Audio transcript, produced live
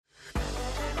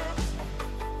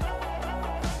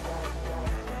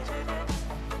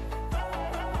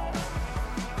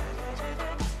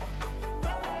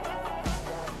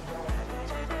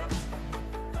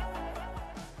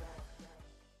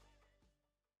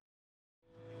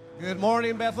Good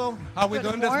morning, Bethel. How are we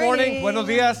doing this morning. morning? Buenos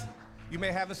dias. You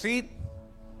may have a seat.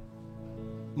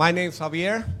 My name's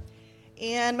Javier.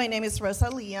 And my name is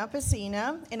Rosalia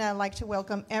Pesina, and I'd like to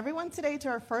welcome everyone today to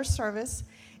our first service.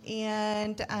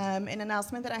 And an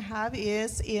announcement that I have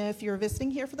is if you're visiting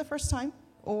here for the first time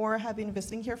or have been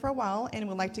visiting here for a while and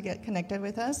would like to get connected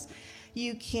with us,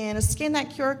 you can scan that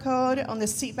QR code on the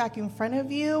seat back in front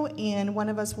of you, and one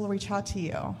of us will reach out to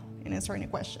you and answer any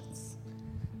questions.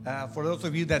 For those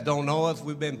of you that don't know us,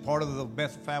 we've been part of the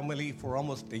Bethel family for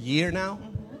almost a year now.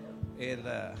 And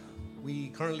we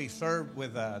currently serve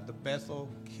with the Bethel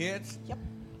kids. Yep.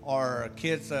 Our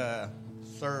kids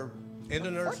serve in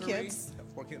the nursery. kids.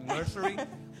 For kids nursery.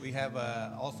 We have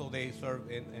also they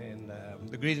serve in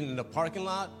the greeting in the parking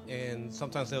lot, and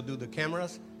sometimes they'll do the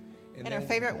cameras. And our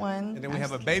favorite one. And then we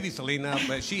have a baby Selena,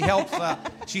 but she helps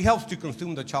to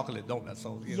consume the chocolate donut.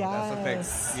 So that's the thing.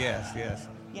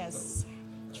 Yes.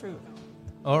 True.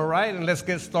 All right, and let's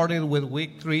get started with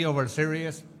week 3 of our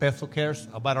series, Bethel Cares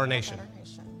About Our Nation.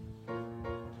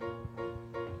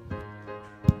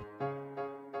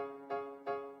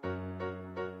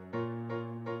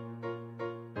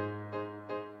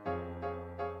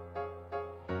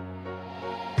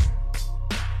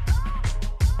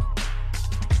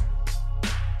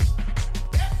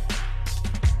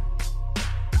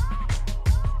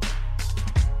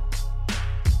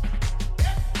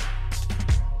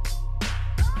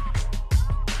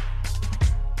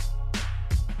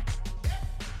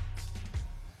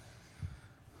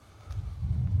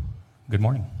 Good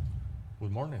morning.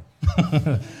 Good morning.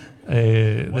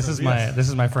 This is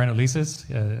my friend Ulises.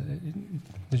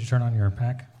 Did you turn on your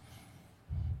pack?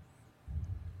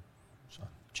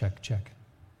 Check.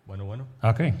 Bueno.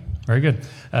 Okay, very good.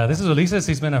 This is Ulises.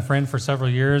 He's been a friend for several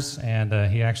years, and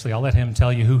I'll let him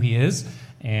tell you who he is.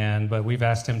 But we've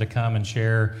asked him to come and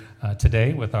share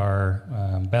today with our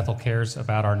Bethel Cares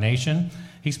About Our Nation.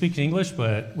 He speaks English,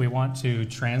 but we want to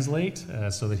translate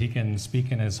so that he can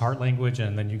speak in his heart language,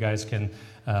 and then you guys can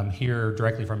hear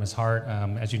directly from his heart.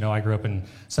 As you know, I grew up in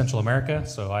Central America,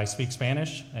 so I speak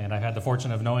Spanish, and I had the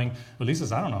fortune of knowing Ulises,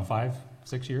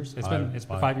 5-6 years? It's been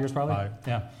 5 years probably? 5.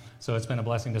 Yeah. So it's been a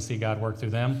blessing to see God work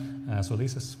through them. So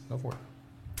Ulises, go for it.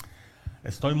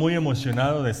 Estoy muy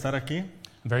emocionado de estar aquí.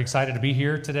 I'm very excited to be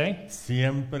here today.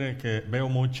 Siempre que veo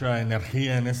mucha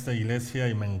energía en esta iglesia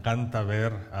y me encanta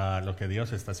ver lo que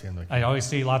Dios está haciendo aquí. I always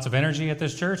see lots of energy at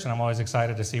this church, and I'm always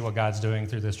excited to see what God's doing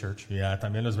through this church.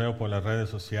 También los veo por las redes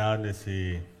sociales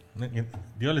y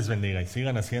Dios les bendiga y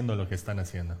sigan haciendo lo que están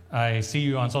haciendo. I see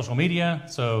you on social media,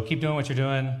 so keep doing what you're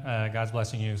doing. God's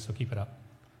blessing you, so keep it up.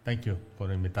 Thank you por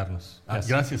invitarnos. Yes.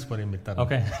 Gracias por invitarnos.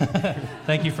 Okay.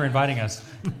 Thank you for inviting us.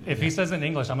 If he says it in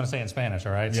English, I'm going to say it in Spanish,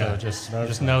 all right? Yeah, so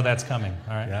just know that's coming,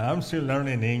 all right? Yeah, I'm still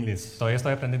learning English. Todavía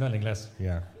estoy aprendiendo el inglés.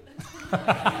 Yeah.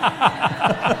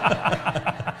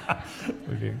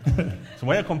 Muy bien. So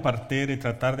voy a compartir y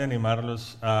tratar de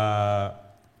animarlos a...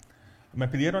 Me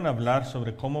pidieron hablar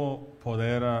sobre cómo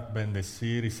poder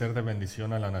bendecir y ser de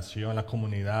bendición a la nación, la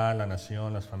comunidad, la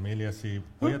nación, las familias, y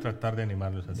voy a tratar de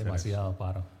animarlos a hacer eso. Demasiado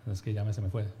claro. Es que ya se me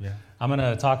fue. Yeah. I'm going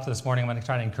to talk this morning. I'm going to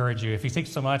try to encourage you. If he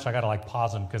takes so much, I got to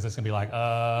pause him because it's going to be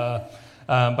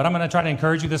but I'm going to try to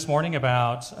encourage you this morning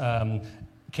about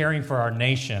caring for our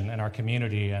nation and our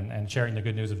community and sharing the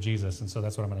good news of Jesus. And so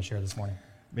that's what I'm going to share this morning.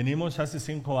 Venimos hace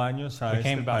 5 años a We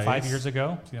came este about 5 país years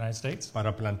ago to the United States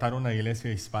para plantar una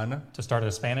iglesia hispana to start a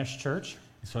Spanish church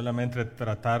y solamente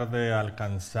tratar de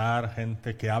alcanzar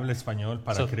gente que habla español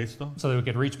para Cristo. so that we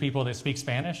could reach people that speak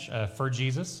Spanish for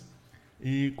Jesus.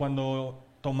 Y cuando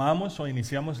tomamos o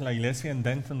iniciamos la iglesia en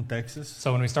Denton, Texas,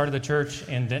 So when we started the church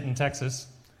in Denton, Texas,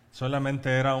 solamente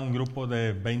era un grupo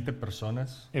de 20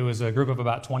 personas, it was a group of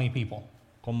about 20 people,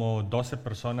 como 12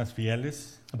 personas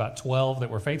fieles, about 12 that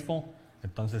were faithful.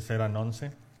 entonces eran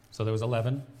 11. So there was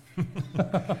 11.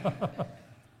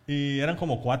 Y eran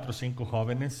como 4 o 5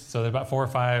 jóvenes. So there were about 4 or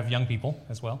 5 young people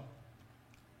as well.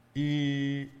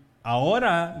 Y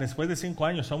ahora, después de 5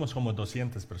 años, somos como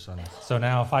 200 personas. So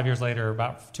now, 5 years later,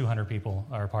 about 200 people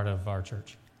are part of our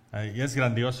church. Y es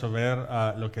grandioso ver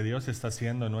lo que Dios está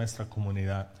haciendo en nuestra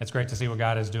comunidad. It's great to see what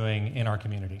God is doing in our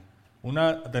community.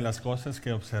 Una de las cosas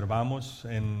que observamos,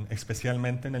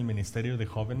 especialmente en el ministerio de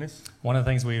jóvenes, One of the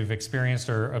things we've experienced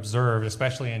or observed,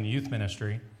 especially in youth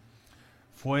ministry,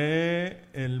 fue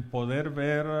el poder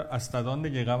ver hasta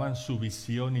dónde llegaban su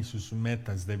visión y sus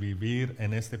metas de vivir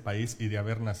en este país y de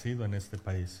haber nacido en este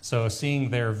país. so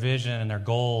seeing their vision and their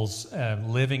goals,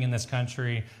 living in this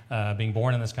country, being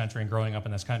born in this country and growing up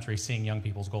in this country, seeing young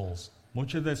people's goals.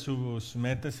 Muchas de sus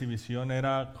metas y visión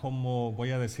era como,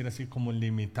 voy a decir así, como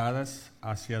limitadas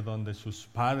hacia donde sus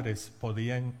padres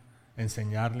podían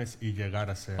enseñarles y llegar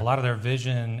a ser. A lot of their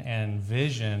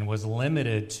vision was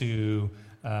limited to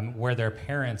where their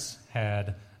parents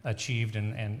had achieved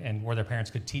and where their parents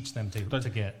could teach them to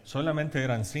get. Solamente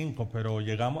eran 5, pero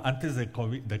llegamos antes de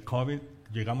COVID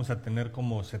llegamos a tener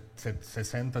como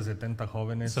 60, 70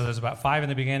 jóvenes. So there's about 5 in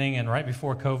the beginning, and right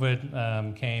before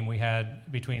COVID came, we had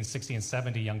between 60 and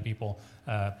 70 young people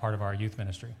part of our youth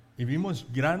ministry. Y vimos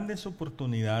grandes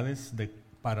oportunidades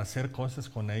para hacer cosas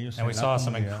con ellos And we en la saw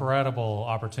some comunidad. incredible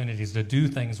opportunities to do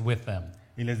things with them.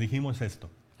 Y les dijimos esto: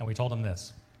 And we told them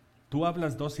this: tú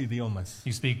hablas 2 idiomas,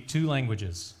 you speak 2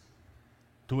 languages.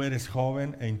 tú eres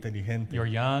joven e inteligente You're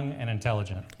young and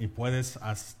intelligent, y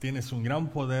tienes un gran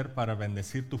poder para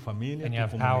bendecir tu familia, and you tu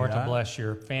have power to comunidad bless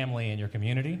your family and your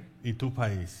community y tu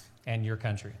país. and your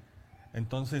country.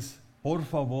 Entonces, por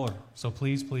favor, So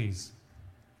please,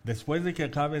 después de que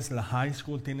acabes la high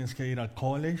school, tienes que ir al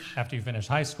college. after you finish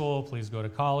high school, please go to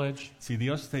college. Si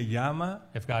Dios te llama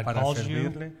If God para calls you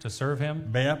servirle, to serve Him,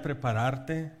 ve a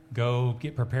prepararte. go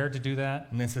get prepared to do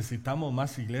that. Necesitamos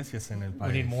más iglesias en el We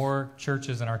país. need more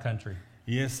churches in our country.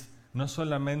 Y es no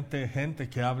solamente gente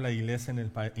que habla inglés en el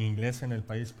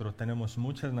país, pero tenemos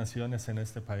muchas naciones en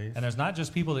este país. And there's not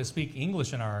just people that speak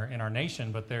English in our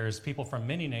nation, but there's people from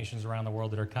many nations around the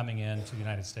world that are coming into the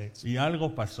United States. Y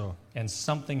algo pasó. And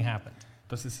something happened.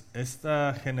 Entonces,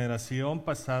 esta generación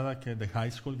pasada que de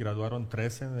high school graduaron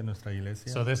 13 de nuestra iglesia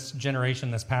So this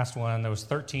generation, this past one, there was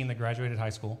 13 that graduated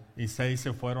high school, y 6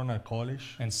 se fueron al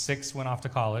college and 6 went off to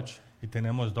college. y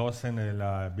tenemos 2 en el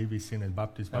BBC, en el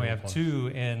Baptist And we Bible have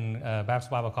College. 2 in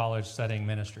Baptist Bible College studying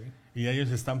ministry. Y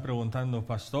ellos están preguntando,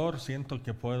 pastor, siento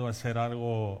que puedo hacer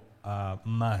algo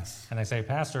más And they say,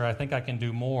 Pastor, I think I can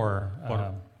do more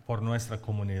por nuestra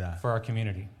comunidad. for our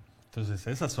community. Entonces,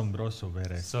 es asombroso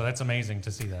ver eso. So that's amazing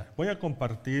to see that. Voy a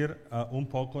compartir un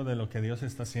poco de lo que Dios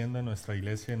está haciendo en nuestra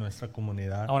iglesia, en nuestra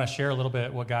comunidad. I want to share a little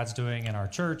bit what God's doing in our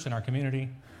church, in our community.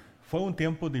 Fue un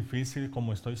tiempo difícil,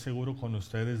 como estoy seguro con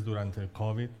ustedes, durante el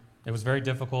COVID. It was very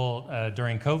difficult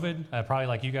during COVID, probably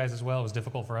like you guys as well. It was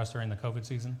difficult for us during the COVID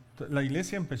season. La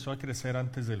iglesia empezó a crecer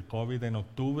antes del COVID, en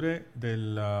octubre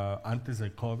antes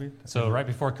del COVID. So right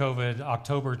before COVID,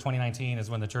 October 2019 is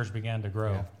when the church began to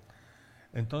grow. Yeah.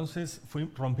 Entonces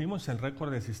rompimos el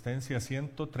récord de asistencia,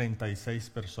 136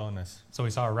 personas. So we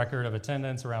saw a record of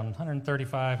attendance around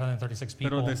 135, 136 people.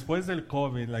 Pero después del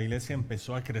COVID, la iglesia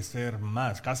empezó a crecer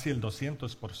más, casi el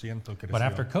 200% creció. But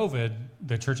after COVID,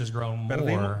 the church has grown more,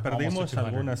 almost Perdimos to 200.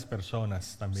 algunas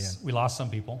personas también. We lost some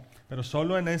people. Pero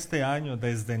solo en este año,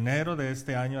 desde enero de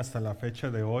este año hasta la fecha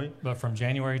de hoy, But from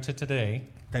January to today,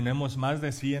 tenemos más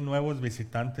de 100 nuevos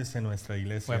visitantes en nuestra we have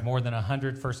iglesia more than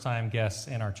 100 first-time guests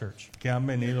in our church que han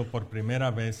venido por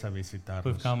primera vez a who've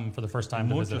visitarnos. come for the first time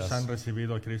to visit Muchos han us.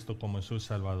 recibido a Cristo como su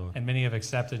Salvador. And many have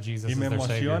accepted Jesus Y as me their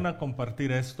Savior. emociona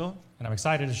compartir esto And I'm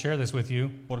excited to share this with you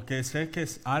porque sé que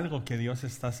es algo que Dios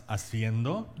está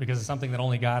haciendo because it's something that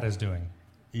only God is doing.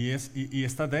 y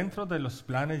está dentro de los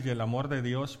planes y el amor de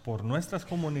Dios por nuestras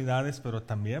comunidades, pero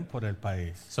también por el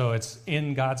país. So it's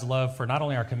in God's love for not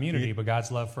only our community, but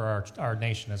God's love for our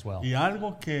nation as well. Y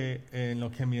algo que en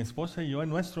lo que mi esposa y yo en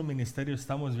nuestro ministerio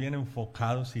estamos bien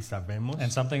enfocados y sabemos And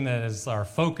something that is our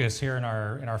focus here in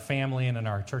our family and in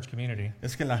our church community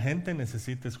es que la gente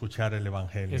necesita escuchar el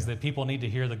Evangelio. is that people need to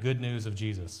hear the good news of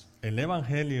Jesus. El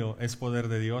Evangelio es poder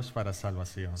de Dios para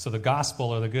salvación. So the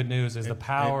gospel or the good news is the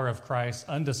power of Christ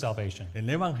unto salvation. El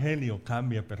Evangelio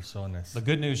cambia personas, The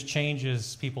good news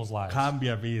changes people's lives,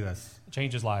 cambia vidas,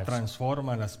 changes lives,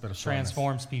 transforma a las personas.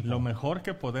 transforms people. Lo mejor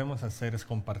que podemos hacer es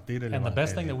compartir el And the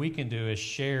best thing that Evangelio. we can do is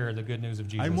share the good news of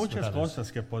Jesus Hay with muchas others.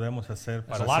 cosas que podemos hacer There's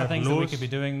para a lot of hacer things that we luz could be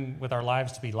doing with our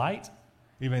lives to be light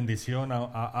y bendición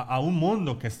a un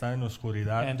mundo que está en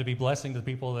oscuridad. and to be blessing to the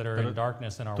people that are Pero in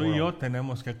darkness in our Tú y yo world.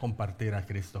 tenemos que compartir a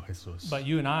Cristo Jesús. But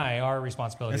you and I, our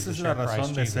responsibility is Esa to es la share Christ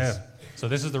razón de Jesus. ser. So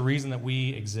this is the reason that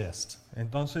we exist.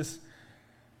 Entonces,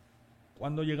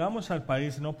 cuando llegamos al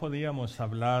país no podíamos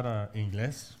hablar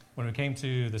inglés. When we came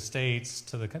to the States,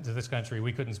 to this country,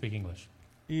 we couldn't speak English.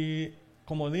 Y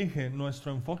como dije,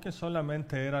 nuestro enfoque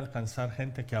solamente era alcanzar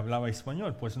gente que hablaba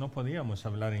español, pues no podíamos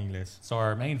hablar inglés. So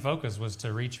our main focus was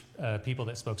to reach people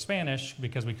that spoke Spanish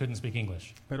because we couldn't speak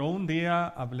English. Pero un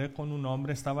día hablé con un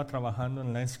hombre, estaba trabajando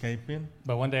en landscaping.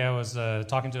 But one day I was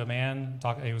talking to a man,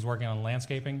 he was working on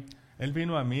landscaping. Él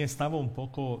vino a mí, estaba un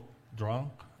poco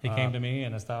drunk. He came to me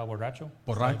and estaba borracho.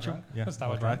 Borracho, yeah,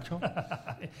 Estaba drunk.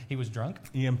 borracho. He was drunk.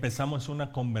 Y empezamos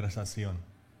una conversación.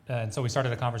 And so we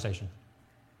started a conversation.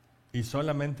 Y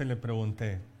solamente le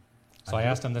pregunté, So I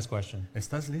asked him this question: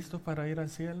 ¿estás listo para ir al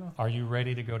cielo? Are you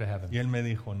ready to go to heaven? Y él me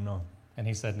dijo, no. And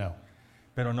he said no.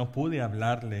 Pero no pude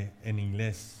hablarle en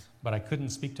inglés. but I couldn't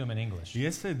speak to him in English. Y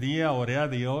ese día oré a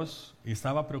Dios y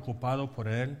estaba preocupado por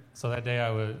él. So that day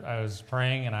I was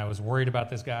praying and I was worried about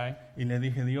this guy. Y le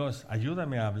dije, Dios,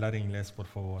 ayúdame a hablar inglés, por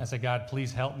favor. I said, God,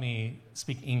 please help me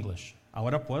speak English.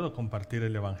 Ahora puedo compartir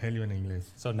el evangelio en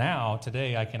inglés. So now,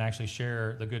 today, I can actually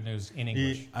share the good news in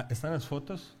English. ¿Y están las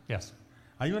fotos? Yes.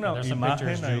 Hay una There's some imagen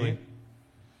pictures, ahí, Julie.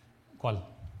 ¿Cuál?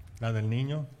 la del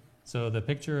niño. So the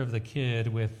picture of the kid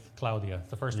with Claudia,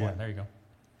 the first Yeah. one. There you go.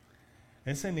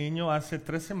 Ese niño hace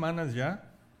 3 semanas ya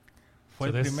fue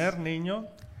So el this- primer niño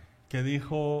que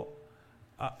dijo,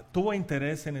 tuvo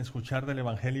interés en escuchar del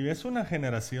evangelio. Y es una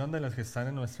generación de las que están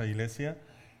en nuestra iglesia,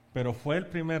 pero fue el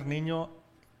primer niño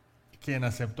quien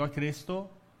aceptó a Cristo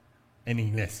en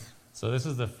inglés. So this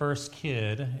is the first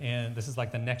kid, and this is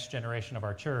like the next generation of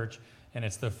our church, and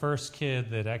it's the first kid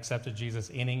that accepted Jesus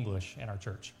in English in our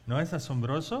church. ¿No es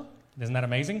asombroso? Isn't that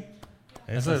amazing?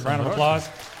 Es This is a round of asombroso. applause.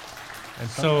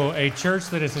 Entonces, So a church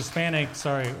that is Hispanic,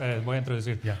 sorry, voy a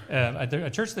introducir. Yeah. A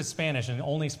church that's Spanish and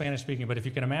only Spanish speaking, but if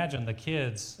you can imagine, the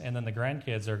kids and then the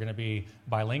grandkids are going to be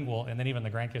bilingual, and then even the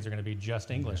grandkids are going to be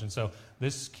just English. And so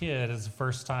this kid is the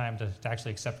first time to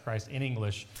actually accept Christ in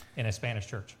English in a Spanish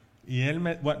church. y él,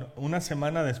 bueno, una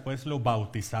semana después lo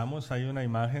bautizamos. Hay una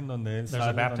imagen donde él There's a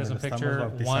sale, donde baptism lo estamos picture.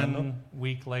 bautizando. 1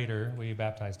 week later, we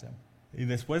baptized him. Y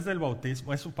después del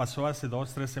bautismo, eso pasó hace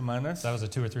 2-3 semanas. That was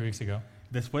 2 or 3 weeks ago.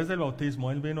 Después del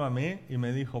bautismo, él vino a mí y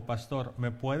me dijo, pastor,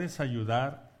 ¿me puedes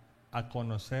ayudar a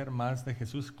conocer más de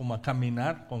Jesús, como a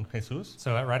caminar con Jesús?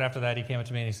 So right after that, he came up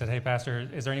to me and he said, "Hey, Pastor,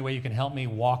 is there any way you can help me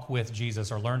walk with Jesus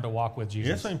or learn to walk with Y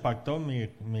Jesus?" eso impactó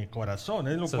mi corazón.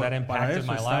 Es lo So that para impacted eso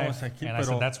my life, estamos aquí, and I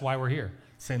pero said, "That's why we're here."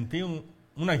 sentí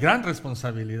una gran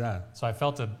responsabilidad. So I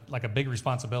felt like a big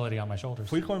responsibility on my shoulders.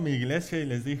 Fui con mi iglesia y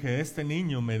les dije, este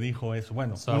niño me dijo eso.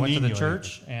 Bueno, So I un went to the niño,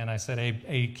 church and I said,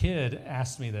 a kid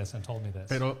asked me this and told me this.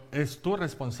 pero es tu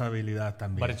responsabilidad But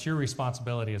también. it's your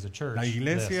responsibility as a church. La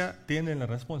iglesia this. tiene la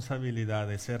responsabilidad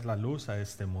de ser la luz a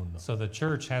este mundo. So the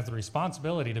church has the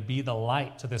responsibility to be the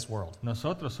light to this world.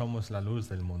 Nosotros somos la luz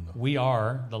del mundo. We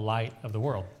are the light of the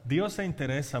world. Dios se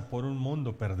interesa por un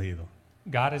mundo perdido.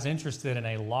 God is interested in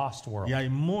a lost world. Y hay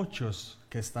muchos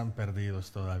que están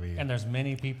perdidos todavía. And there's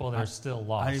many people that are still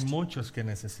Hay lost. muchos que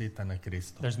necesitan a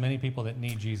Cristo. There's many people that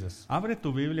need Jesus. Abre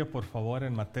tu Biblia, por favor,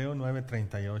 en Mateo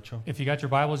 9:38. If you got your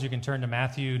Bibles, you can turn to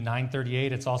Matthew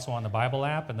 9:38. It's also on the Bible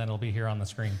app, and then it'll be here on the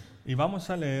screen. Y vamos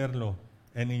a leerlo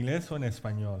en inglés o en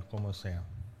español, como sea.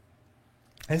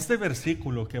 Este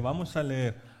versículo que vamos a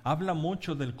leer habla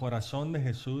mucho del corazón de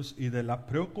Jesús y de la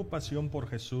preocupación por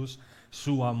Jesús,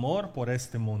 su amor por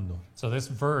este mundo. So this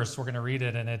verse, we're going to read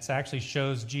it, and it actually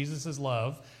shows Jesus'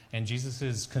 love and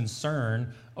Jesus'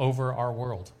 concern over our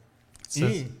world. It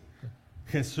says- Y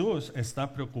Jesús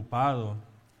está preocupado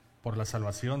por la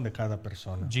salvación de cada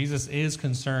persona. Jesus is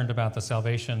concerned about the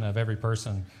salvation of every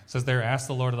person. It says there, ask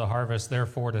the Lord of the harvest,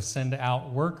 therefore, to send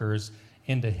out workers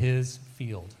into his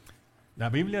field. La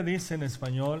Biblia dice en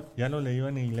español, ya lo leyó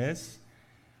en inglés,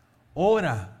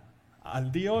 ora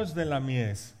al Dios de la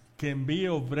mies que envíe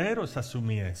obreros a su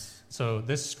mies. So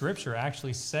this scripture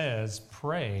actually says,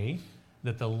 pray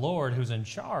that the Lord who's in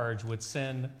charge would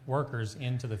send workers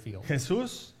into the field.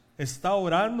 Jesús está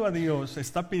orando a Dios,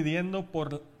 está pidiendo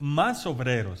por más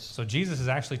obreros, So Jesus is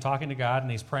actually talking to God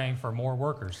and he's praying for more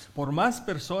workers, por más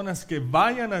personas que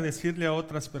vayan a decirle a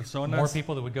otras more personas,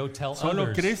 people that would go tell solo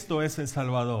others Cristo es el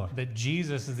Salvador. that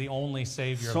Jesus is the only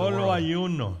Savior of the Solo world, hay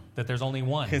uno. that there's only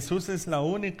one, Jesús es la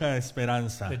única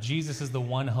esperanza. that Jesus is the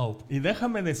one hope. Y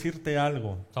déjame decirte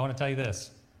algo, So I want to tell you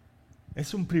this.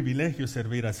 es un privilegio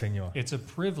servir al Señor. It's a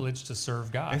privilege to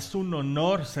serve God. Es un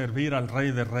honor servir al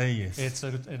Rey de Reyes. It's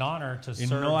an honor to Y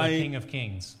serve no the hay- King of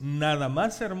Kings. Nada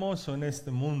más hermoso en este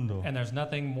mundo And there's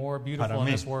nothing more beautiful Para in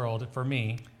mí. this world for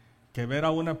me que ver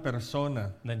a una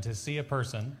persona than to see a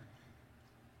person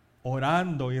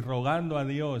orando y rogando a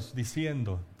Dios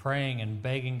diciendo, praying and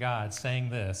begging God, saying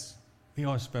this,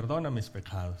 Dios, perdona mis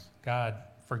pecados. God,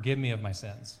 forgive me of my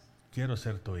sins. Quiero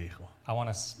ser tu hijo. I want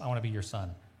to be your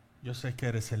son. Yo sé que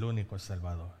eres el único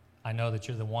Salvador. I know that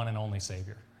you're the one and only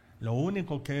Savior. Lo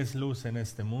único que es luz en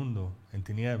este mundo, en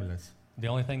tinieblas, The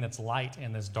only thing that's light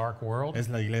in this dark world es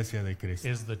la iglesia de Cristo.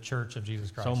 is the church of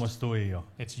Jesus Christ. Somos tú y yo.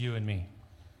 It's you and me.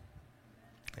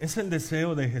 Es el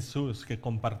deseo de Jesús que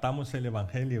compartamos el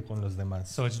Evangelio con los demás.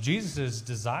 So it's Jesus'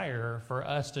 desire for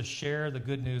us to share the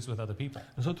good news with other people.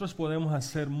 Nosotros podemos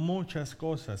hacer muchas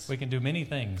cosas We can do many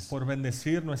things por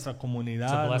bendecir nuestra to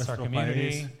comunidad, bless our nuestro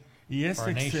community, país. Y es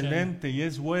our nation. excelente y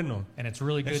es bueno. and it's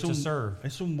really good Es to serve.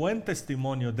 es un buen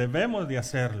testimonio, debemos de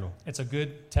hacerlo, It's a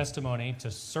good testimony to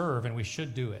serve, and we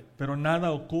should do it. pero nada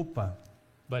ocupa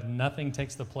But nothing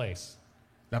takes the place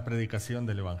la predicación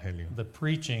del Evangelio. the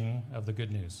preaching of the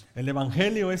good news. El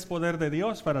Evangelio es poder de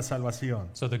Dios para salvación.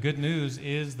 So the good news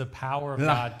is the power of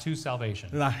La- God to salvation.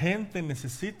 La gente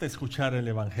necesita escuchar el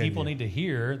People Evangelio. need to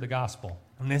hear the gospel.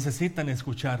 Necesitan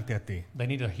escucharte a ti. They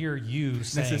need to hear you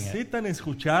saying it. Necesitan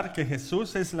escuchar que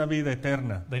Jesús es la vida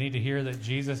eterna. They need to hear that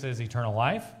Jesus is eternal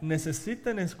life.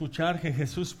 Necesitan escuchar que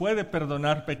Jesús puede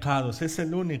perdonar pecados, es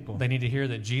el único. They need to hear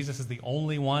that Jesus is the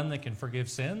only one that can forgive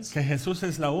sins, Que Jesús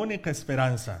es la única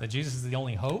esperanza. that Jesus is the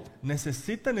only hope.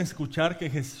 Necesitan escuchar que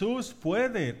Jesús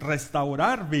puede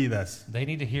restaurar vidas. They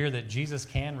need to hear that Jesus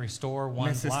can restore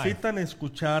one's life. Necesitan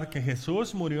escuchar que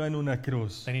Jesús murió en una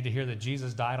cruz. They need to hear that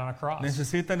Jesus died on a cross.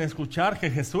 Necesitan escuchar que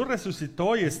Jesús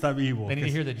resucitó y está vivo. They need to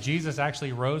Que, hear that Jesus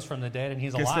actually rose from the dead and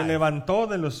he's que se alive. levantó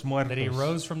de los That he muertos.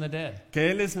 rose from the dead.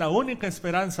 Que Él es la única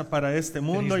esperanza para este That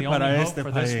he's mundo y the only para hope este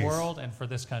for this país. world and for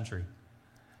this country.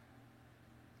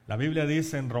 La Biblia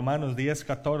dice en Romanos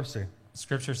 10:14,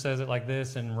 Scripture says it like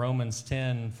this in Romans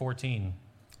 10:14.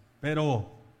 pero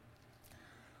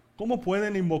 ¿cómo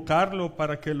pueden invocarlo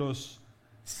para que los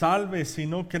salve si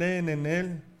no creen en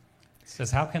Él? It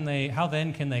says, how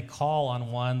then can they call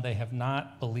on one they have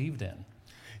not believed in?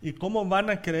 ¿Y cómo van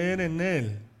a creer en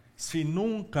Él si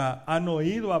nunca han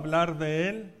oído hablar de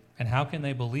Él? And how can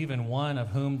they believe in one of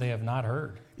whom they have not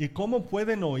heard? ¿Y cómo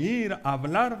pueden oír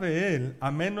hablar de Él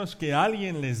a menos que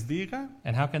alguien les diga?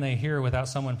 And how can they hear without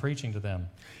someone preaching to them?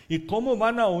 ¿Y cómo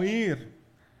van a oír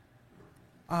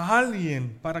a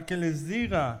alguien para que les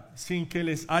diga sin que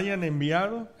les hayan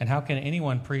enviado? And how can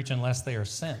anyone preach unless they are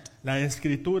sent? La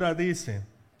Escritura dice,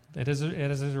 It is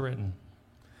written.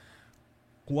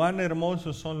 cuán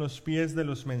hermosos son los pies de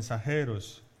los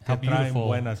mensajeros que How traen beautiful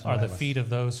buenas are the nuevas. feet of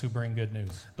those who bring good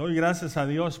news. Doy gracias a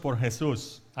Dios por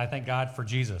Jesús. I thank God for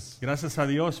Jesus. Gracias a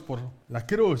Dios por la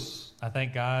cruz. I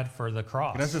thank God for the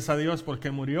cross. Gracias a Dios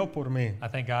porque murió por mí, I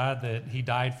thank God that he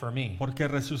died for me porque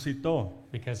resucitó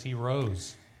because he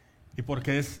rose y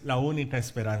porque es la única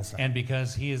esperanza. and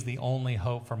because he is the only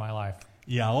hope for my life.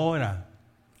 Y ahora,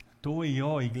 tú y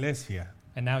yo, iglesia,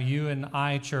 And now you and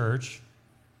I, church,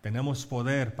 tenemos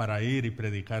poder para ir y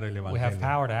predicar el we have Evangelio,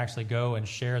 power to actually go and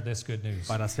share this good news,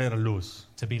 para hacer luz.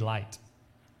 to be light.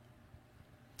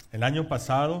 El año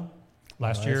pasado,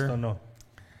 Last no, year, esto no.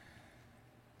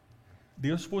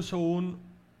 Dios puso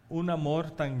un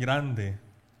amor tan grande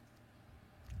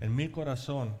en mi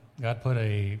corazón God put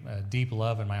a deep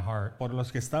love in my heart por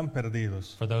los que están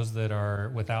perdidos. for those that are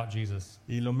without Jesus.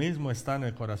 Y lo mismo está en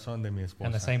el corazón de mi And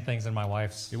the esposa. same things in my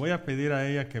wife's. Y voy a pedir a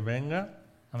ella que venga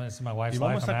I'm going to see my y wife's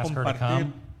life. vamos I'm a going to ask her to compartir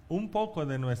come. un poco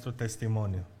de nuestro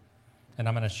testimonio. And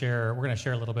we're going to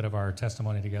share a little bit of our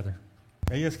testimony together.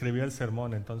 Ella escribió el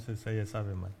sermón, entonces ella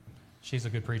sabe más. She's a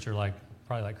good preacher,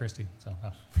 probably like Christy. So,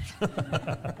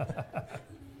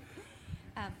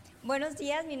 Buenos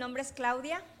días, mi nombre es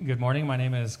Claudia Good morning. My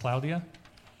name is Claudia.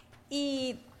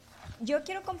 y yo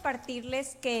quiero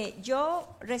compartirles que yo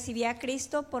recibí a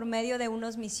Cristo por medio de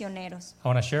unos misioneros. I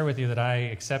want to share with you that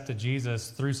I accepted Jesus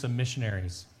through some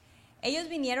missionaries. Ellos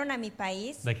vinieron a mi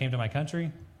país They came to my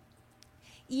country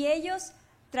y ellos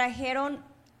trajeron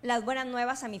las buenas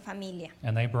nuevas a mi familia.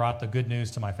 and they brought the good news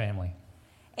to my family.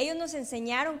 Ellos nos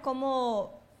enseñaron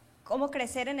cómo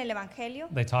crecer en el Evangelio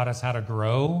They taught us how to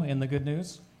grow in the good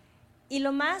news. y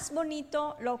lo más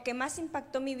bonito, lo que más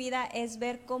impactó mi vida es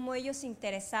ver cómo ellos se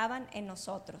interesaban en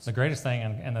nosotros. The greatest thing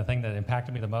and the thing that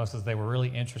impacted me the most is they were really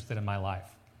interested in my life.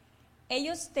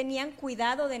 Ellos tenían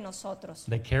cuidado de nosotros.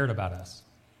 They cared about us.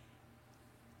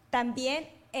 También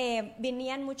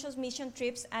venían muchos mission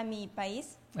trips a mi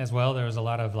país. As well, there was a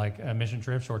lot of mission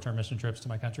trips, short-term mission trips to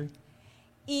my country.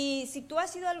 Y si tú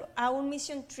has ido a un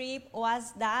mission trip o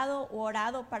has dado o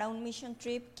orado para un mission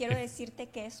trip, quiero decirte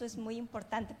que eso es muy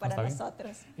importante para Está bien.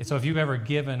 nosotros. So if you've ever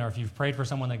given or if you've prayed for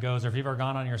someone that goes or if you've ever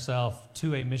gone on yourself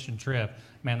to a mission trip,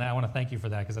 man, I want to thank you for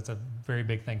that because that's a very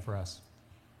big thing for us.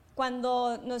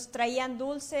 Cuando nos traían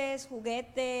dulces,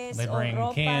 juguetes They o bring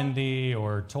ropa, candy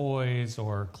or toys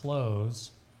or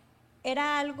clothes.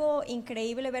 era algo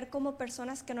increíble ver cómo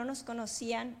personas que no nos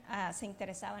conocían se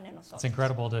interesaban en It's nosotros.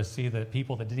 incredible to see that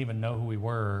people that didn't even know who we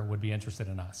were would be interested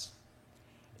in us.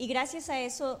 Y gracias a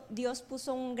eso, Dios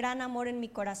puso un gran amor en mi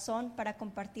corazón para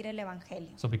compartir el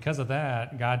Evangelio. So because of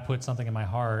that, God put something in my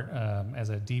heart as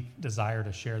a deep desire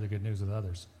to share the good news with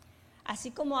others.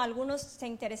 Así como algunos se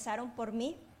interesaron por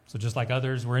mí, So just like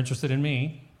others were interested in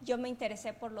me, yo me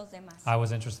interesé por los demás. I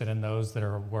was interested in those that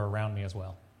were around me as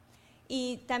well.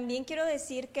 Y también quiero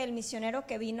decir que el misionero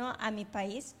que vino a mi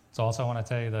país, So also I want to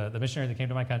tell you the missionary that came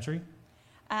to my country,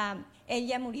 él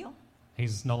ya murió.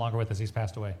 he's no longer with us, he's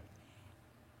passed away.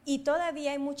 Y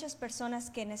todavía hay muchas personas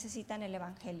que necesitan el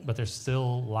Evangelio. But there's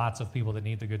still lots of people that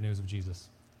need the good news of Jesus.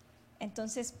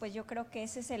 Entonces, pues yo creo que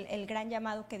ese es el gran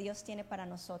llamado que Dios tiene para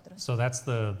nosotros. So that's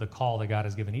the call that God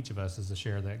has given each of us, is to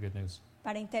share that good news.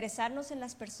 Para interesarnos en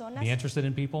las personas, Be interested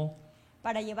in people,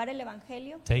 para llevar el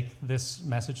evangelio take this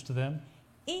message to them,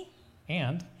 y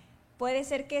and puede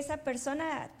ser que esa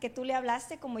persona que tú le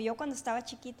hablaste, como yo cuando estaba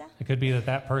chiquita, it could be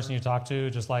that person you talked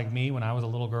to, just like me when I was a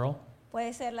little girl,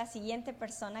 puede ser la siguiente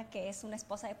persona que es una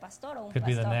esposa de pastor o un could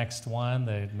be the pastor. next one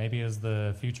that maybe is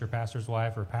the future pastor's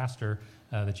wife or pastor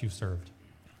that you've served.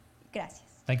 Gracias.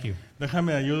 Thank you.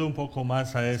 Déjame ayudar un poco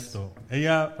más a esto.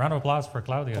 Ella, Round of applause for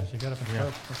Claudia. She got up and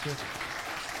spoke. That's good.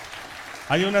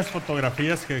 hay unas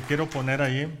fotografías que quiero poner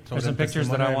ahí sobre There's some el pictures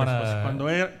that testimonio I de mi wanna esposa.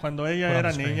 Cuando ella put on era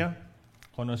the screen. niña,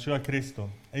 conoció a Cristo.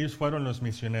 Ellos fueron los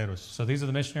misioneros. So these are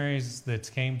the missionaries that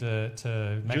came to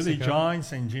Judy Mexico.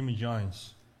 Jones y Jimmy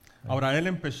Jones. Ahora, él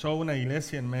empezó una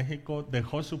iglesia en México,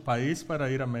 dejó su país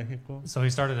para ir a México. So he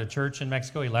started a church in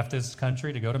Mexico. He left his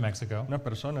country to go to Mexico. Una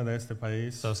persona de este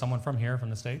país. So someone from here,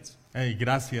 from the States. Hey,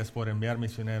 gracias por enviar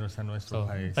misioneros a nuestro So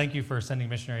país thank you for sending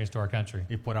missionaries to our country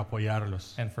y por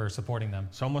apoyarlos. and for supporting them.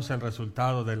 Somos el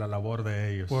resultado de la labor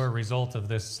de ellos. We're a result of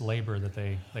this labor that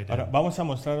they Ahora, did. vamos a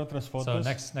mostrar otras So fotos.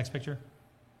 next picture.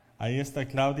 Ahí está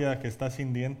Claudia, que está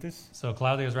sin dientes. So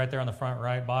Claudia is right there on the front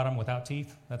right bottom without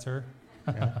teeth. That's her.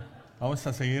 Vamos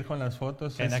a seguir con las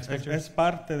fotos. Okay, next picture. Es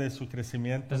parte de su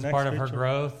crecimiento. This is Next part of her picture.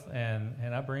 growth and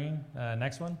upbringing.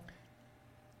 Next one.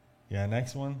 Yeah,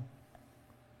 next one.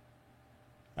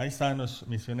 Ahí están los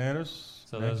misioneros.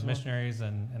 So Next those one. missionaries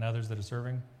and others that are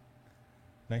serving.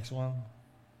 Next one.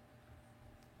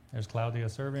 There's Claudia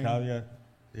serving. Claudia,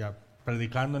 ya,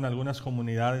 predicando en algunas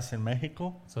comunidades en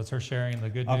México. So it's her sharing the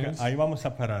good Ok, news. ahí vamos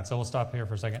a parar. So we'll stop here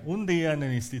for a second. Un día en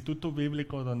el instituto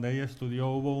bíblico donde ella estudió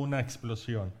hubo una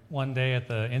explosión. One day at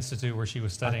the institute where she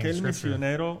was studying Aquel scripture,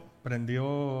 misionero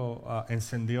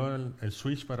encendió el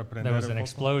switch para there prender was el an foco,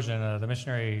 explosion. The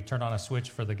missionary turned on a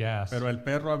switch for the gas, pero el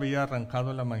perro había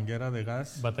arrancado la manguera de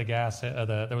gas. but the gas,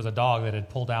 there was a dog that had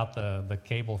pulled out the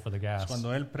cable for the gas.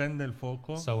 Cuando él prende el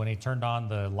foco, So when he turned on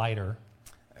the lighter,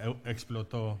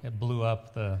 explotó it blew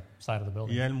up the side of the y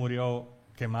building. él murió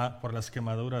por las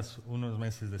quemaduras unos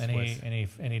meses And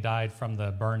después. he died from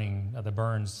the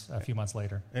burns a few months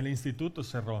later. El instituto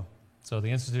cerró So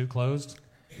the institute closed,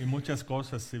 y muchas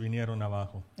cosas se vinieron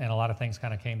abajo and a lot of things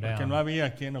kind of came porque no down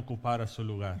había quien ocupara su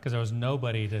lugar. because there was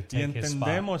nobody to Y take his spot.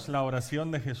 entendemos la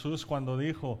oración de Jesús cuando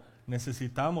dijo,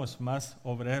 necesitamos más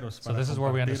obreros So para this is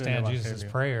where we compartir el understand Jesus'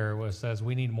 evangelio. prayer, was says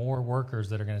we need more workers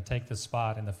that are going to take the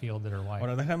spot in the field that are white.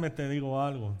 Ahora déjame te digo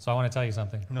algo. So I want to tell you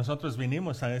something. Nosotros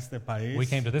vinimos a este país We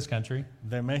came to this country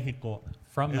de México,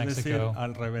 from es decir, Mexico,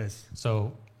 al revés,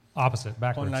 so opposite, con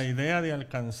backwards. la idea de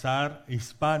alcanzar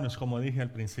hispanos, como dije al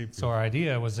So principio. our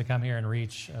idea was to come here and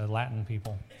reach Latin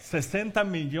people. 60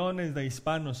 millones de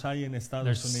hispanos hay en Estados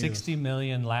There's Unidos. 60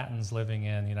 million Latins living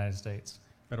in the United States.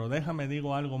 Pero déjame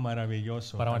digo algo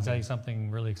maravilloso. But I want to tell you también.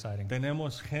 something really exciting.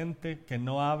 Tenemos gente que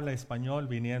no habla español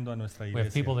viniendo a nuestra We have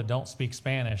iglesia. people that don't speak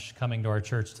Spanish coming to our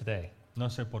church today. No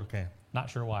sé por qué. Not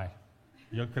sure why.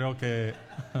 Yo creo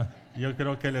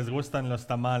que les gustan los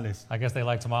tamales. I guess they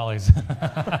like tamales.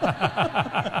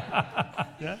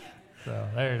 ¿Ya? So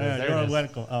there it is. You're There it is.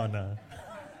 welcome. Oh, no.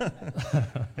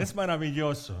 Es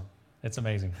maravilloso. It's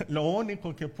amazing. Lo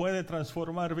único que puede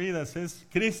transformar vidas es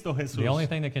Cristo Jesús. The only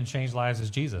thing that can change lives is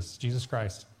Jesus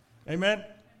Christ. Amen.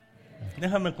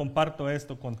 Déjame comparto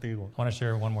esto contigo. I want to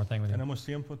share one more thing with you. ¿Tenemos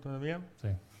tiempo todavía? Sí,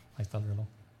 ahí está el reloj.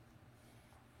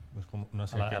 Pues como, no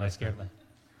sé A qué la hora izquierda.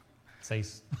 6.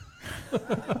 es.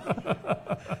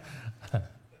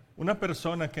 Una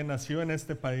persona que nació en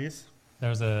este país There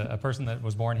was a person that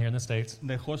was born here in the States.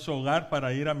 dejó su hogar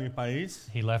para ir a mi país.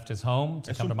 He left his home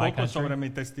to Es come to un my poco sobre country.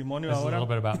 mi testimonio This is a ahora.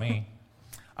 little bit about me.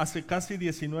 Hace casi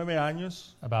 19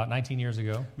 años, About 19 years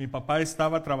ago, mi papá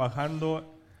estaba trabajando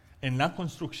en la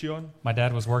construcción. my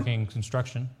dad was working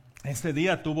construction, Ese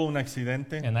día tuvo un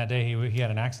accidente, and that day he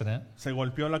had an accident. se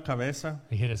golpeó la cabeza,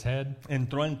 He hit his head.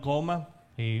 entró en coma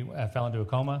He fell into a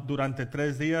coma. durante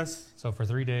 3 días So for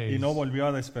 3 y days, no volvió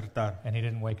a despertar. and he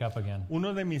didn't wake up again.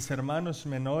 Uno de mis hermanos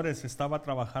menores estaba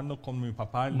trabajando con mi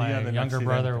papá el día My del younger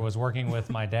brother accidente. was working with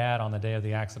my dad on the day of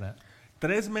the accident.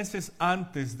 3 meses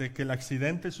antes de que el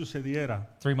accidente sucediera,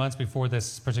 3 months before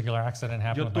this particular accident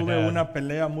happened yo with my tuve dad, una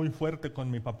pelea muy fuerte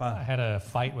con mi I papá had a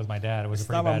fight with my dad. It was a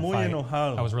pretty Estaba bad muy fight.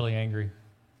 enojado. I was really angry,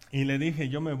 y le dije,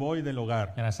 yo me voy del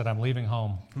hogar. and I said, I'm leaving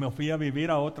home. Me fui a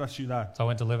vivir a otra ciudad. So I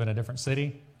went to live in a different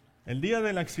city. El día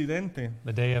del accidente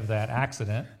The day of that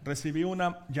accident, recibí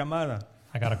una llamada.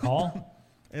 I got a call.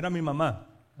 Era mi mamá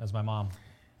It was my mom.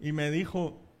 y me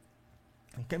dijo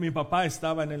que mi papá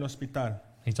estaba en el hospital.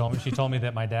 She told me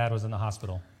that my dad was in the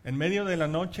hospital. En medio de la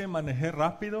noche manejé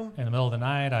rápido In the middle of the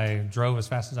night, I drove as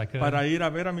fast as I could para ir a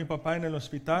ver a mi papá en el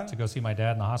hospital. to go see my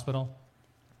dad in the hospital.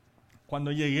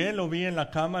 Cuando llegué lo vi en la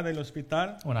cama del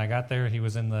hospital, When I got there, he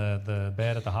was in the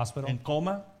bed at the hospital en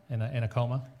coma. in a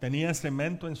coma. Tenía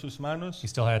cemento en sus manos He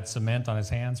still had cement on his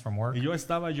hands from work, y yo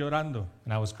estaba llorando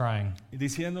and I was crying. y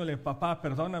diciéndole, papá,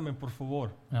 perdóname por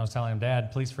favor. And I was telling him,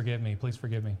 Dad, please forgive me, please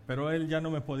forgive me. Pero él ya no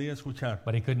me podía escuchar.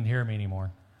 But he couldn't hear me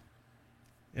anymore.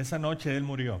 Esa noche él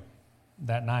murió.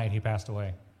 That night, he passed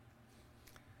away.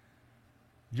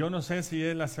 Yo no sé si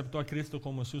él aceptó a Cristo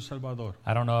como su Salvador.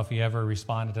 I don't know if he ever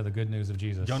responded to the good news of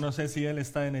Jesus. Yo no sé si él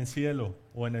está en el cielo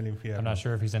o en el I'm infierno. not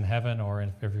sure if he's in heaven or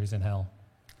if he's in hell.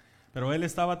 Pero él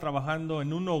estaba trabajando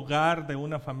en un hogar de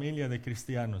una familia de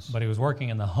cristianos. But he was working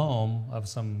in the home of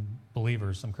some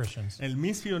believers, some Christians. El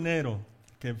misionero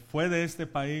que fue de este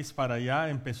país para allá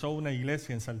empezó una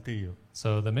iglesia en Saltillo.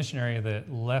 So the missionary that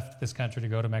left this country to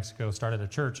go to Mexico started a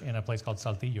church in a place called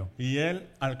Saltillo. Y él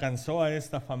alcanzó a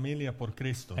esta familia por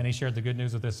Cristo. And he shared the good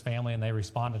news with this family, and they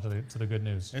responded to the good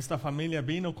news. Esta familia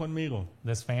vino conmigo.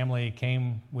 This family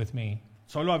came with me.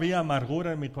 Solo había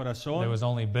amargura en mi There corazón was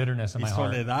only bitterness in y my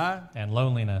heart soledad. and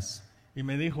loneliness. Y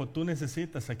me dijo, tú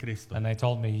necesitas a Cristo. And they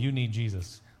told me, you need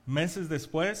Jesus. Meses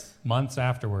después, Months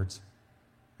afterwards,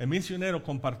 el misionero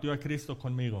compartió a Cristo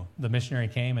conmigo. the missionary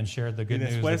came and shared the Y good news,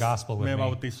 the después gospel with me me.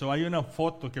 bautizó. Hay una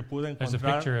foto que pude There's a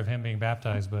encontrar picture of him being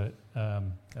baptized, but the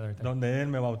other thing. donde él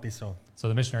me bautizó. So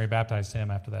the missionary baptized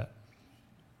him after that.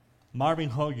 Marvin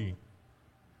Hoggy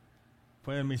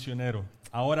fue el misionero.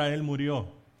 Ahora él murió.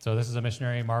 So this is a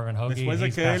missionary, Marvin Hoagie. Después de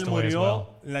He's que passed él away as murió,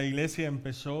 well. la iglesia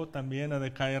empezó también a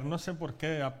decaer. No sé por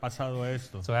qué ha pasado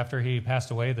esto. So after he passed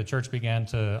away, the church began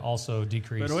to also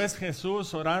decrease. Pero es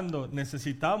Jesús orando,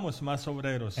 necesitamos más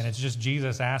obreros. And it's just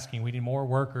Jesus asking, we need more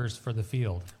workers for the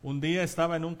field. Un día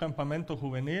estaba en un campamento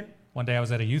juvenil, One day I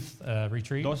was at a youth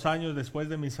retreat, 2 años después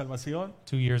de mi salvación,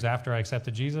 2 years after I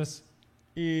accepted Jesus.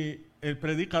 y el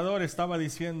predicador estaba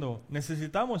diciendo,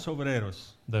 necesitamos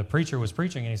obreros. The preacher was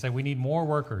preaching, and he said, we need more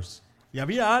workers. Y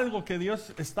había algo que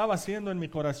Dios estaba haciendo en mi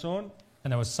corazón,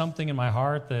 And there was something in my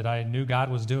heart that I knew God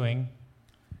was doing.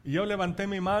 y yo levanté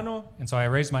mi mano, And so I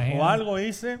raised my o hand. algo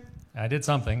hice, I did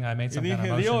something. I made y some kind of dije,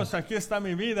 motion. Dios, aquí está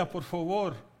mi vida, por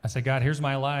favor. I said, God, here's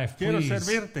my life. Quiero Please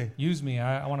servirte. use me.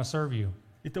 I want to serve you.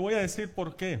 Y te voy a decir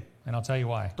por qué. And I'll tell you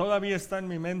why. Todavía está en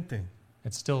mi mente.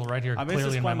 It's still right here A clearly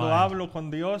veces in my cuando mind. hablo con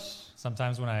Dios,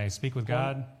 Sometimes when I speak with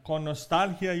God, con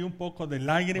nostalgia y un poco de a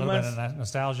little bit lágrimas, of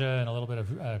nostalgia and a little bit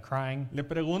of crying, le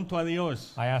pregunto a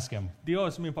Dios, I ask him,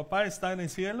 Dios, mi papá está en el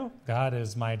cielo, God,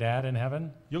 is my dad in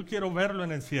heaven? yo quiero verlo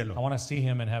en el I cielo, want to see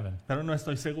him in heaven, pero no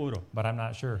estoy seguro. but I'm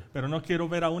not sure. Pero no quiero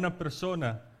ver a una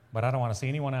persona But I don't want to see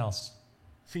anyone else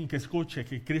sin que escuche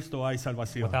que Cristo hay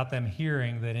salvación. without them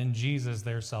hearing that in Jesus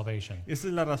there's salvation. Esa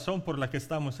es la razón por la que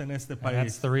estamos en este And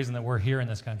that's país. the reason that we're here in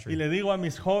this Y country. le digo a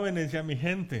mis jóvenes y a mi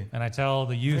gente, And I tell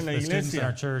the youth, En la the students in iglesia,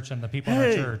 our church and the people in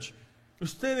hey, our church,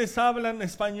 ustedes hablan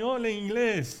español e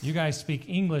inglés you guys speak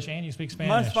English and you speak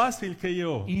más Spanish fácil que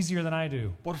yo. easier than I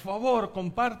do. Por favor,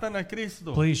 compartan a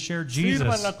Cristo. Please share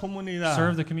Sirvan Jesus. la comunidad.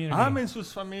 Serve the community. Amen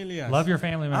sus familias. Love your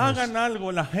family members. Hagan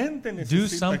algo. La gente Do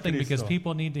necesita a something because Cristo.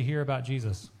 people need to hear about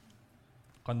Jesus.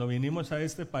 Cuando vinimos a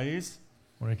este país,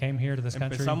 When we came here to this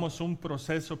country, empezamos un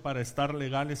proceso para estar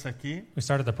legales aquí we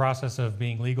started the process of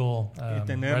being legal y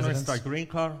tener residents nuestra green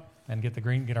card, and get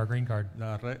our green card.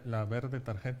 la verde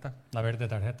tarjeta, La verde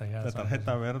tarjeta, yeah. la that's what it is.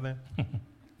 tarjeta verde.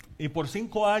 Y por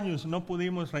 5 años no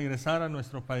pudimos regresar a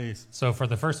nuestro país. So for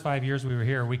the first 5 years we were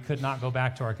here, we could not go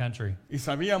back to our country. Y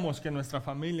sabíamos que nuestra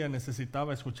familia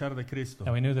necesitaba escuchar de Cristo.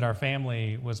 And we knew that our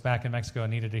family was back in Mexico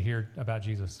and needed to hear about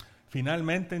Jesus.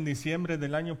 Finalmente, en diciembre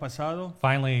del año pasado,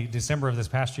 Finally, December of this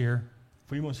past year,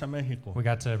 fuimos a México. we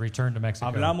got to return to Mexico.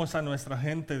 Hablamos a nuestra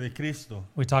gente de Cristo.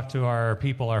 We talked to our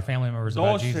people, our family members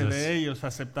about 12 de Jesus. ellos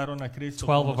aceptaron a Cristo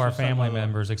 12 como of our su family Salvador.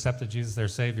 members accepted Jesus their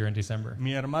Savior in December.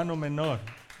 Mi hermano menor,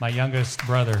 My youngest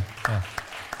brother,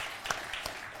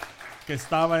 que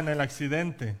estaba en el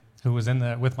accidente, who was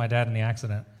with my dad in the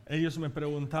accident, ellos me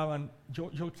preguntaban, yo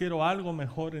quiero algo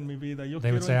mejor en mi vida. Yo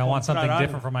they would quiero say, I want something encontrar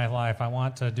different algo. for my life. I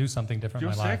want to do something different Yo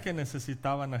in my sé life. que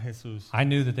necesitaban a Jesús. I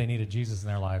knew that they needed Jesus in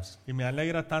their lives. Y me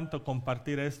alegra tanto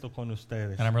compartir esto con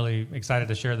ustedes. And I'm really excited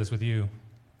to share this with you.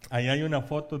 Ahí hay una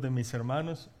foto de mis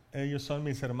hermanos. Ellos son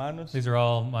mis hermanos. These are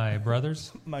all my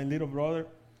brothers. My little brother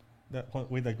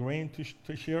with a green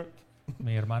t-shirt.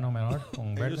 Mi hermano menor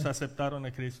con Ellos verde. aceptaron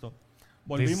a Cristo.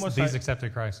 These Volvimos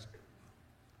accepted Christ.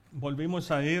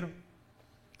 volvimos a ir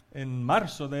en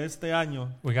marzo de este año,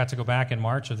 We got to go back in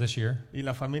March of this year. y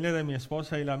la familia de mi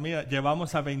esposa y la mía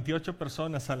llevamos a 28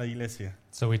 personas a la iglesia.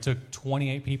 So we took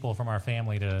 28 people from our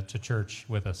family to church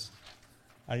with us.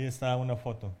 Ahí está una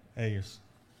foto, ellos.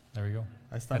 There we go.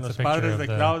 Ahí están That's los a picture padres of de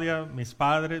the- Claudia, mis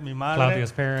padres, mi madre.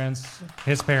 Claudia's parents,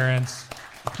 his parents.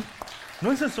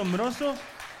 ¿No es asombroso?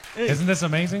 Isn't this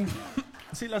amazing?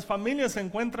 Si las familias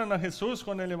encuentran a Jesús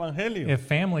con el Evangelio, If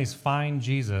families find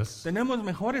Jesus, tenemos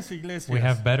mejores iglesias, we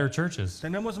have better churches.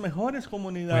 tenemos mejores We have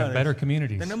comunidades, better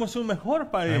communities. tenemos un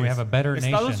mejor país. And we have a better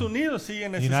Estados nation. Unidos sigue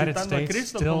The United necesitando a States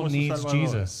Cristo still como su needs Salvador.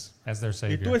 Jesus as their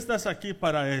Y tú Savior. estás aquí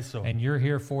para eso. And you're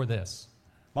here for this.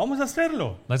 Vamos a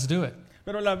hacerlo. Let's do it.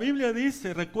 Pero la Biblia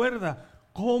dice, recuerda,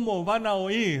 ¿cómo van a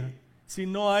oír si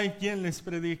no hay quien les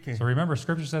predique? So remember,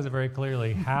 Scripture says it very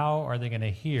clearly. How are they going to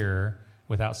hear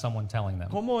without someone telling them?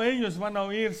 ¿Cómo ellos van a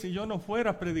oír si yo no fuera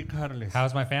a predicarles? How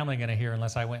is my family going to hear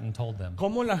unless I went and told them?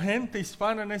 ¿Cómo la gente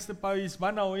hispana en este país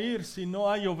van a oír si no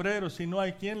hay obreros, si no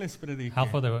hay quien les predique? How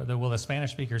will the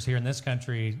Spanish speakers here in this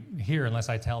country hear unless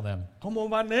I tell them? ¿Cómo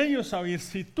van ellos a oír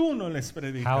si tú no les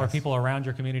predicas? How are people around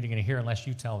your community going to hear unless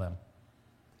you tell them?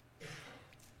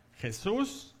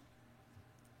 Jesús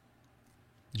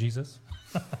Jesus?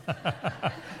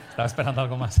 Estaba esperando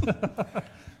algo más.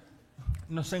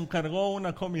 nos encargó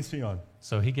una comisión.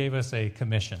 So he gave us a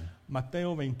commission.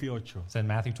 Mateo 28. It's in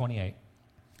Matthew 28.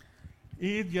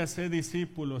 Id y haced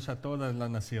discípulos a todas las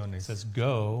It naciones. says,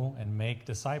 go and make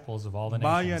disciples of all the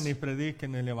Vayan y nations.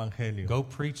 prediquen el Evangelio. Go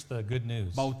preach the good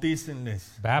news.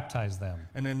 Bautícenles Baptize them.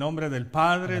 en el nombre del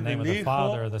Padre, In the name del of the Hijo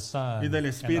Father, the Son, y del and the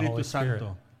Espíritu Holy Spirit.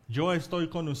 Santo. Yo estoy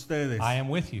con ustedes I am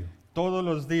with you todos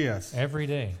los días every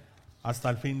day hasta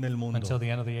el fin del mundo. until the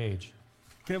end of the age.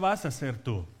 ¿Qué vas a hacer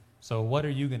tú? So what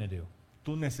are you going to do?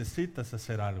 Tú necesitas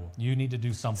hacer algo. You need to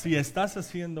do something. Si estás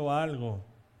haciendo algo,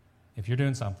 If you're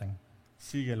doing something,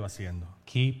 síguelo haciendo.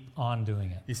 keep on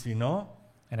doing it. Y si no,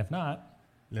 And if not,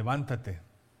 levántate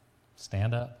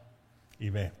stand up y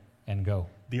ve. and go.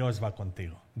 Dios va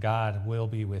contigo. God will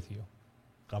be with you.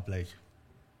 God bless you.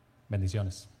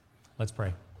 Bendiciones. Let's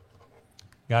pray.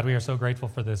 God, we are so grateful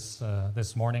for this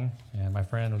morning, and my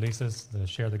friend Ulises to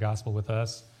share the gospel with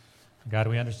us. God,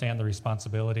 we understand the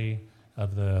responsibility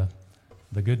of the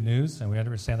good news, and we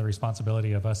understand the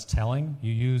responsibility of us telling.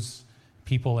 You use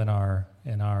people in our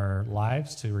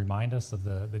lives to remind us of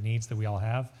the needs that we all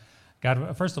have.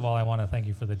 God, first of all, I want to thank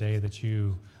you for the day that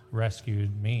you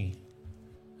rescued me.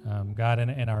 God,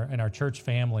 in our church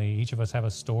family, each of us have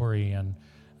a story, and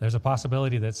there's a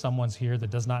possibility that someone's here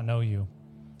that does not know you,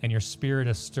 and your Spirit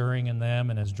is stirring in them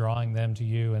and is drawing them to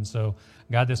you. And so,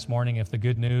 God, this morning, if the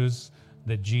good news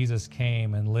that Jesus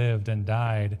came and lived and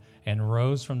died and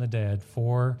rose from the dead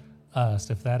for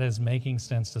us, if that is making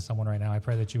sense to someone right now, I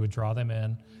pray that you would draw them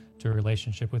in to a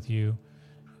relationship with you.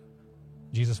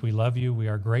 Jesus, we love you. We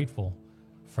are grateful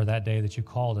for that day that you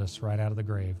called us right out of the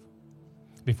grave.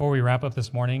 Before we wrap up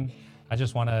this morning, I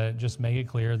just want to make it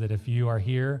clear that if you are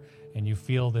here and you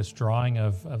feel this drawing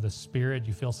of the Spirit,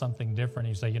 you feel something different,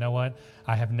 you say, you know what,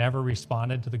 I have never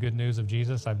responded to the good news of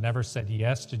Jesus. I've never said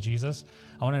yes to Jesus.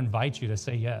 I want to invite you to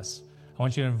say yes. I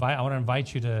want to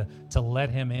invite you to let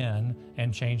him in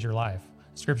and change your life.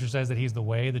 Scripture says that he's the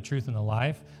way, the truth, and the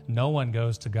life. No one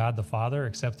goes to God the Father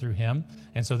except through him.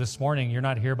 And so this morning, you're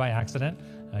not here by accident.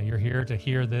 You're here to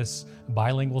hear this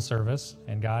bilingual service,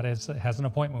 and God has an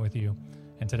appointment with you.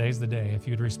 And today's the day. If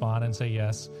you'd respond and say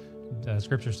yes,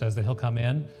 Scripture says that he'll come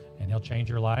in and he'll change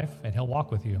your life and he'll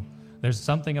walk with you. There's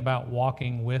something about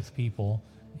walking with people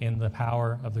in the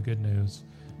power of the good news.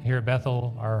 Here at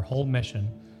Bethel, our whole mission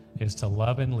is to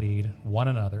love and lead one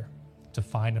another to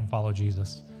find and follow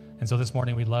Jesus. And so this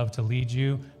morning, we'd love to lead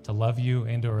you, to love you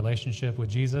into a relationship with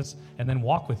Jesus, and then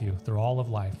walk with you through all of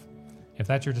life. If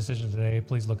that's your decision today,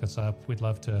 please look us up. We'd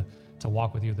love to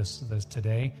walk with you this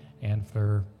today and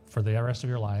for the rest of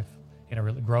your life in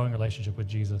a growing relationship with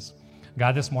Jesus.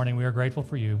 God, this morning, we are grateful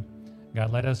for you.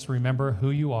 God, let us remember who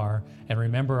you are and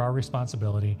remember our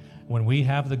responsibility. When we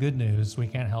have the good news, we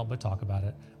can't help but talk about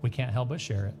it. We can't help but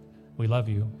share it. We love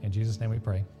you. In Jesus' name we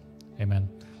pray. Amen.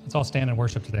 Let's all stand and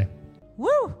worship today. Woo!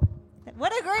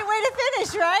 What a great way to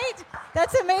finish, right?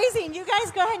 That's amazing. You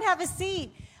guys go ahead and have a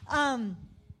seat.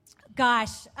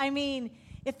 Gosh, I mean,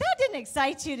 if that didn't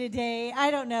excite you today, I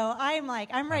don't know.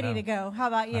 I'm ready to go. How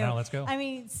about you? I know, let's go. I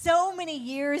mean, so many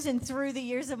years and through the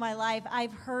years of my life,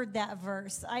 I've heard that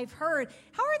verse. I've heard,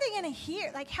 how are they going to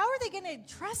hear? Like, how are they going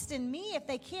to trust in me if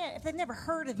they've never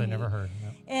heard of me? They never heard.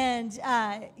 Yep.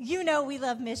 And, we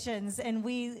love missions and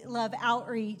we love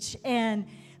outreach. And,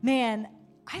 man,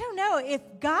 I don't know. If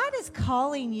God is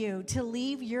calling you to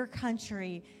leave your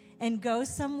country and go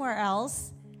somewhere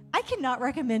else, I I cannot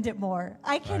recommend it more.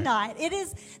 I cannot. It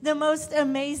is the most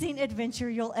amazing adventure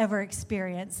you'll ever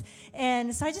experience.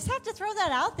 And so I just have to throw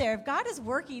that out there. If God is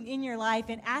working in your life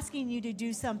and asking you to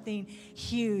do something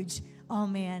huge, oh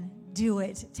man, do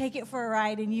it. Take it for a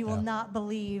ride, and you will not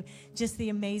believe just the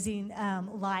amazing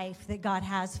life that God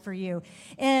has for you.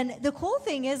 And the cool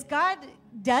thing is God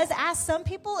does ask some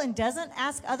people and doesn't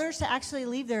ask others to actually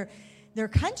leave their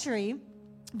country,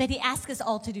 but he asks us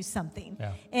all to do something.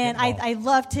 Yeah. And I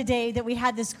love today that we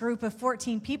had this group of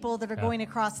 14 people that are going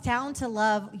across town to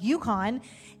love Yukon.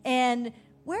 And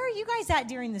where are you guys at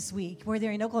during this week? Where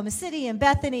they're in Oklahoma City and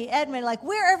Bethany, Edmond, like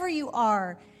wherever you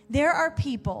are, there are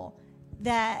people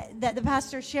that the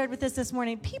pastor shared with us this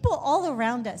morning. People all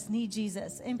around us need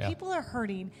Jesus, and people are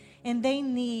hurting, and they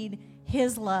need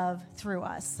his love through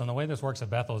us. So the way this works at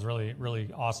Bethel is really, really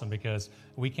awesome, because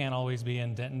we can't always be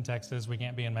in Denton, Texas. We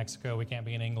can't be in Mexico. We can't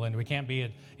be in England. We can't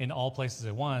be in all places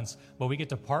at once, but we get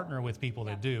to partner with people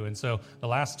that do. And so the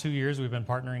last 2 years we've been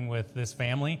partnering with this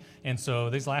family. And so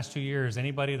these last 2 years,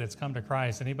 anybody that's come to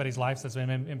Christ, anybody's life that's been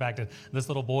impacted, this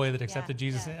little boy that accepted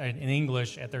Jesus in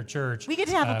English at their church. We get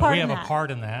to have a part in that. We have a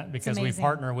part in that because we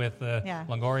partner with the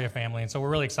Longoria family. And so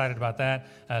we're really excited about that.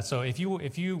 So if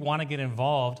you want to get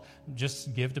involved,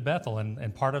 just give to Bethel.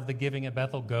 And part of the giving at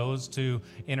Bethel goes to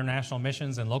international missions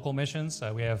and local missions.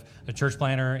 We have a church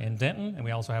planter in Denton, and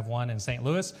we also have one in St.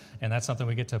 Louis, and that's something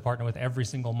we get to partner with every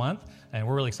single month, and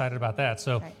we're really excited about that.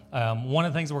 So one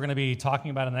of the things that we're going to be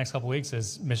talking about in the next couple of weeks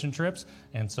is mission trips,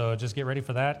 and so just get ready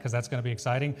for that, because that's going to be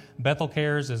exciting. Bethel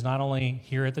Cares is not only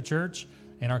here at the church,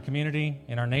 in our community,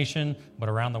 in our nation, but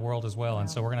around the world as well. And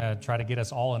so we're going to try to get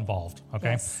us all involved,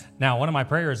 okay? Yes. Now, one of my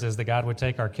prayers is that God would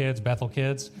take our kids, Bethel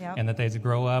kids, and that they'd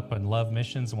grow up and love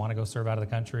missions and want to go serve out of the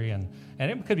country. And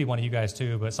it could be one of you guys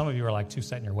too, but some of you are like too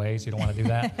set in your ways. You don't want to do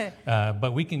that.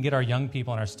 But we can get our young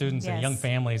people and our students and young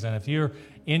families. And if you're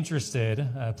interested,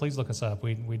 please look us up.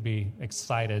 We'd be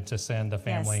excited to send a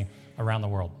family around the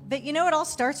world. But you know, it all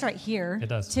starts right here. It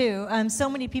does. Too. So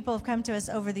many people have come to us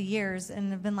over the years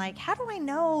and have been like, how do I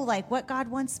know like what God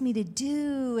wants me to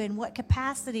do and what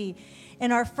capacity?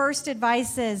 And our first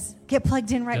advice is get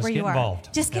plugged in right where you are.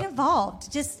 Involved. Just get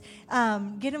involved. Just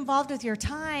get involved with your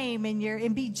time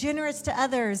and be generous to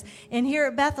others. And here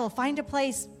at Bethel, find a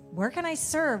place. Where can I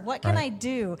serve? What can I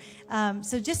do?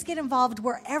 So just get involved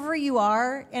wherever you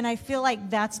are. And I feel like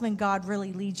that's when God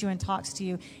really leads you and talks to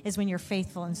you, is when you're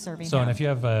faithful in serving Him. And if you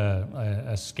have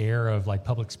a scare of like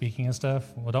public speaking and stuff,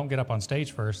 well, don't get up on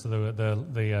stage first.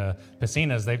 The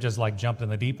Pecinas, they've just like jumped in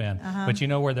the deep end. But you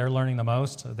know where they're learning the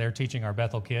most? They're teaching our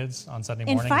Bethel kids on Sunday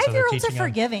morning. And 5-year-olds are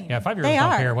forgiving. Yeah, 5-year-olds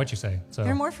don't care what you say. So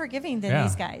they're more forgiving than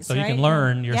these guys. So you can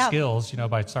learn your skills,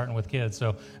 by starting with kids.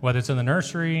 So whether it's in the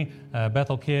nursery,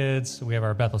 Bethel Kids, we have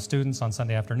our Bethel students on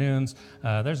Sunday afternoons.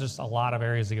 There's just a lot of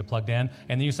areas to get plugged in.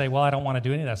 And then you say, well, I don't want to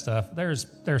do any of that stuff. There's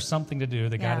something to do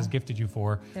that God has gifted you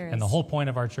for. And the whole point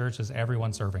of our church is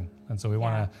everyone serving. And so we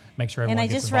want to make sure everyone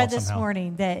gets involved somehow. And I just read this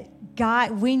morning that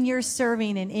God, when you're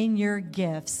serving and in your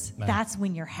gifts, that's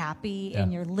when you're happy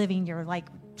and you're living your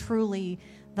truly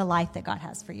the life that God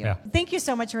has for you. Yeah. Thank you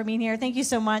so much for being here. Thank you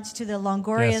so much to the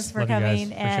Longorias for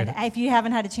coming. And if you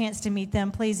haven't had a chance to meet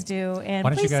them, please do. And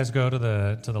why don't you guys go to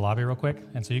the lobby real quick,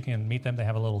 and so you can meet them. They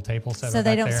have a little table set up so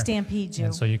they don't there, stampede you.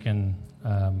 And so you can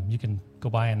go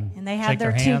by and they have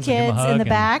their 2 kids in the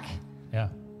back.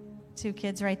 2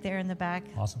 kids right there in the back.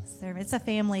 Awesome. It's a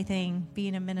family thing,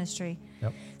 being in ministry.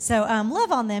 Yep. So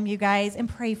love on them, you guys, and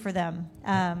pray for them.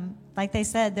 Like they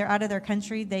said, they're out of their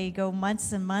country. They go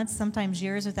months and months, sometimes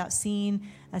years, without seeing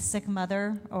a sick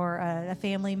mother or a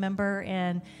family member.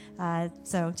 And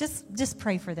so just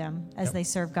pray for them as they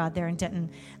serve God there in Denton.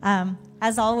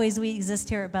 As always, we exist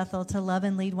here at Bethel to love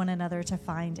and lead one another to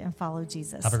find and follow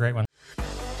Jesus. Have a great one.